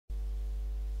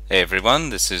Hey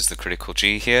everyone, this is the Critical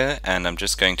G here, and I'm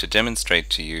just going to demonstrate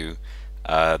to you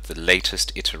the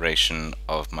latest iteration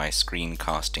of my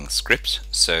screencasting script.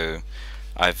 So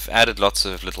I've added lots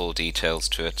of little details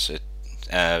to it.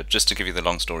 Just to give you the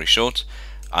long story short,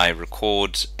 I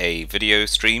record a video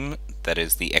stream that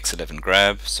is the X11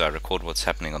 grab, so I record what's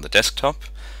happening on the desktop,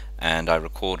 and I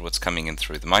record what's coming in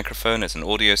through the microphone as an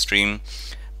audio stream.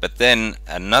 But then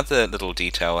another little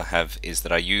detail I have is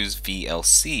that I use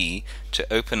VLC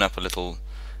to open up a little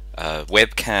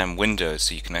webcam window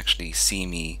so you can actually see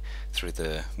me through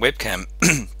the webcam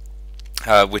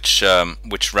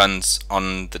which runs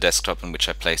on the desktop and which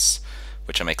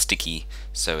I make sticky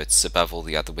so it's above all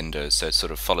the other windows, so it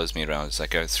sort of follows me around as I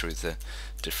go through the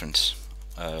different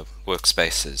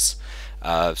workspaces.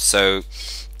 So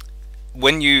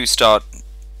when you start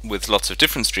with lots of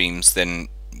different streams, then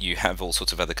you have all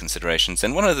sorts of other considerations.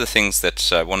 And one of the things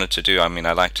that I wanted to do, I mean,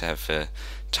 I like to have a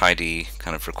tidy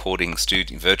kind of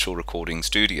virtual recording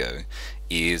studio,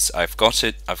 is I've got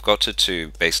it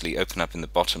to basically open up in the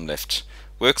bottom left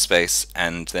workspace,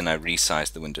 and then I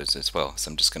resize the windows as well. So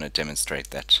I'm just going to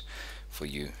demonstrate that for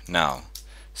you now.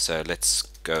 So let's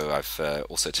go. I've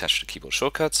also attached a keyboard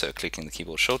shortcut, so clicking the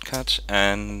keyboard shortcut,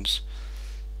 and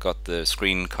got the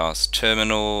screencast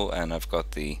terminal, and I've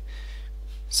got the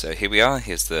So here we are,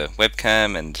 here's the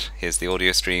webcam, and here's the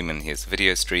audio stream, and here's the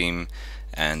video stream,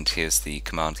 and here's the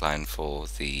command line for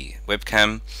the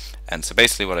webcam. And so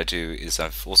basically what I do is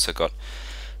I've also got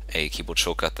a keyboard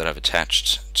shortcut that I've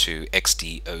attached to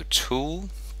xdotool.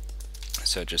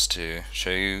 So just to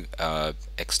show you,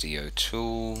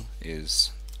 xdotool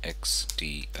is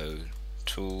xdotool,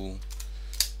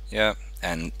 yeah,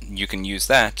 and you can use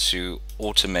that to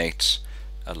automate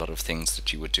a lot of things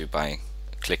that you would do by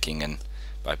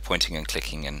pointing and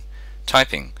clicking and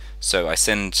typing. So I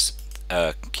send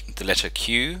the letter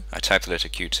Q, I type the letter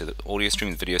Q to the audio stream,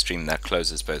 the video stream, that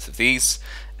closes both of these,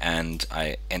 and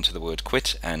I enter the word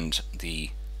quit and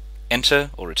the enter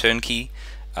or return key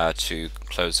to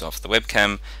close off the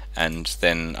webcam. And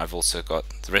then I've also got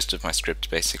the rest of my script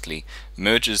basically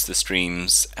merges the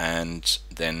streams and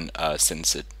then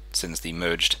sends the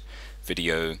merged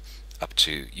video up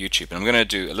to YouTube. And I'm going to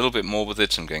do a little bit more with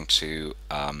it. I'm going to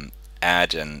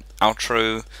add an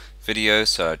outro video,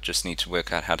 so I just need to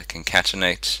work out how to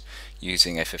concatenate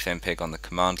using FFmpeg on the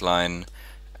command line,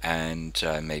 and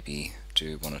maybe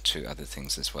do one or two other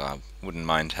things as well. I wouldn't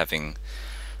mind having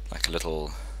like a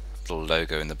little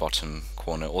logo in the bottom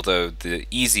corner, although the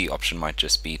easy option might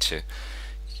just be to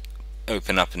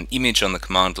open up an image on the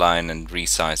command line and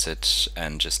resize it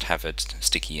and just have it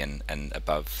sticky and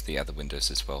above the other windows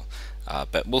as well.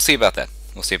 But we'll see about that.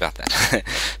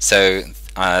 So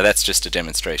that's just a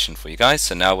demonstration for you guys.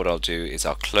 So now what I'll do is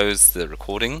I'll close the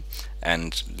recording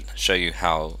and show you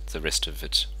how the rest of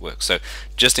it works. So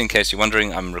just in case you're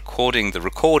wondering, I'm recording the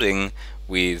recording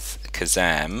with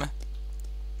Kazam,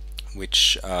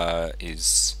 which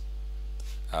is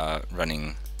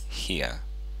running here.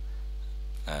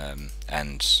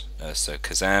 So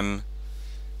Kazam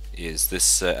is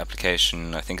this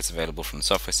application. I think it's available from the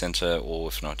Software Center, or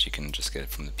if not, you can just get it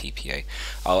from the PPA.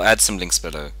 I'll add some links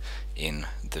below in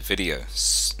the video.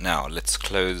 Now let's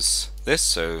close this.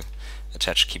 So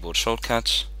attach keyboard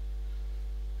shortcut,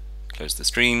 close the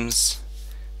streams.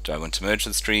 Do I want to merge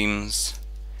the streams?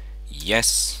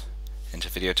 Yes. Enter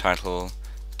video title,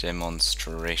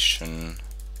 demonstration.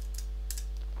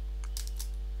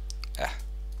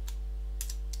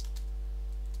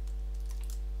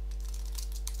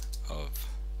 Of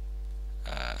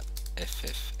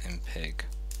FFmpeg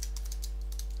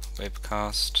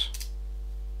webcast.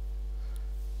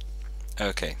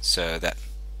 Okay, so that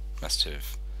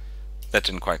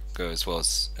didn't quite go as well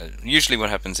as usually what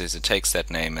happens is it takes that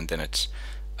name and then it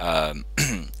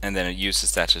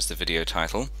uses that as the video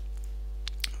title,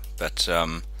 but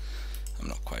I'm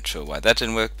not quite sure why that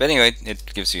didn't work. But anyway, it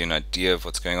gives you an idea of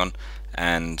what's going on,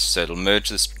 and so it'll merge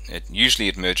this. Usually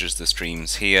it merges the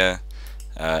streams here.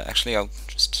 Actually, I'll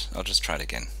just try it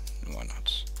again. Why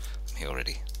not? I'm here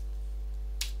already.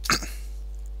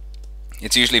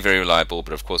 It's usually very reliable,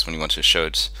 but of course when you want to show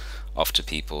it off to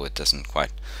people, it doesn't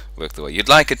quite work the way you'd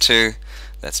like it to.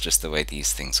 That's just the way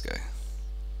these things go.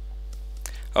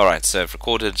 Alright, so I've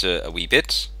recorded a wee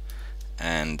bit,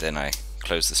 and then I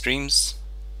close the streams.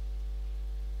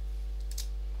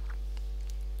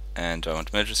 And do I want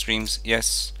to merge the streams?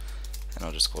 Yes. And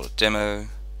I'll just call it demo.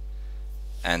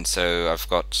 And so I've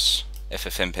got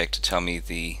FFmpeg to tell me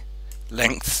the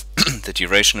length, the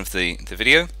duration of the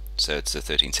video. So it's a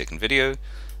 13-second video.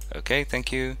 Okay,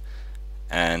 thank you.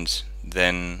 And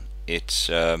then it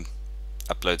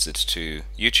uploads it to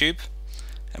YouTube.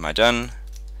 Am I done?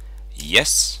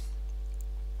 Yes.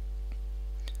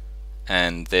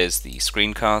 and there's the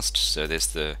screencast. So there's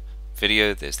the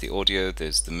video, there's the audio,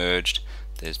 there's the merged,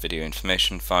 there's video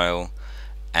information file,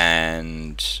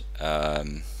 and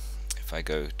if I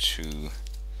go to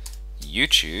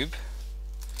YouTube,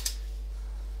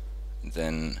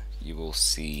 then you will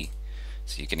see,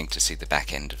 so you're getting to see the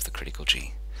back end of the Critical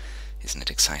G. Isn't it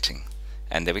exciting?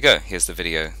 And there we go, here's the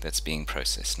video that's being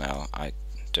processed. Now I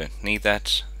don't need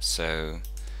that, so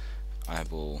I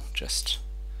will just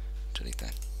delete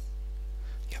that.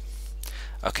 Yep.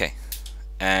 Okay,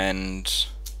 and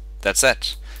that's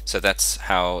that. So that's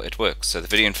how it works. So the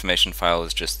video information file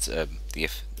is just the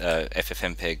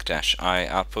ffmpeg-i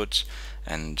output,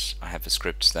 and I have a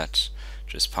script that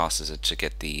just passes it to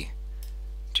get the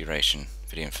duration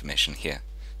video information here.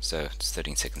 So it's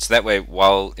 13 seconds. So that way,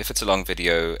 if it's a long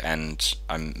video and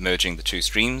I'm merging the two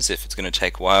streams, if it's going to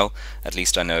take a while, at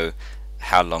least I know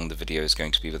how long the video is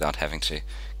going to be without having to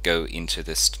go into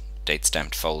this date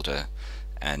stamped folder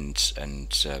and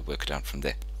work it out from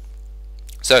there.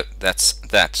 So that's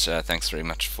that. Thanks very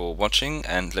much for watching,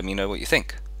 and let me know what you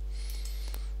think.